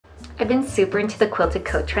I've been super into the quilted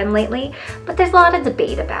coat trend lately, but there's a lot of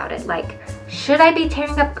debate about it. Like, should I be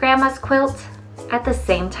tearing up grandma's quilt? At the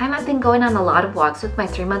same time, I've been going on a lot of walks with my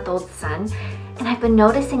 3-month-old son, and I've been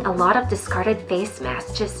noticing a lot of discarded face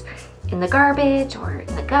masks just in the garbage or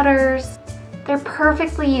in the gutters. They're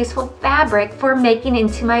perfectly useful fabric for making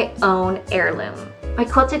into my own heirloom. My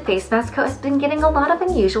quilted face mask coat has been getting a lot of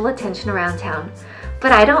unusual attention around town,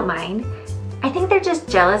 but I don't mind. I think they're just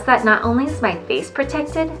jealous that not only is my face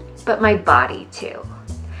protected, but my body too.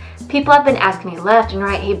 People have been asking me left and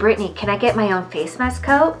right, hey Brittany, can I get my own face mask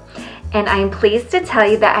coat? And I am pleased to tell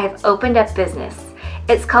you that I have opened up business.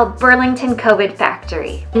 It's called Burlington COVID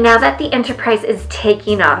Factory. Now that the enterprise is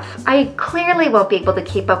taking off, I clearly won't be able to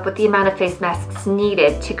keep up with the amount of face masks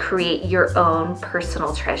needed to create your own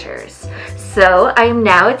personal treasures. So I am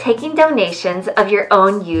now taking donations of your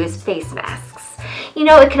own used face masks. You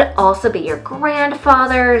know, it could also be your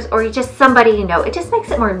grandfather's or just somebody you know. It just makes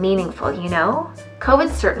it more meaningful, you know? COVID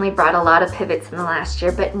certainly brought a lot of pivots in the last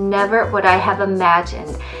year, but never would I have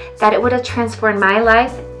imagined that it would have transformed my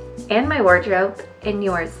life and my wardrobe and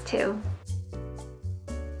yours too.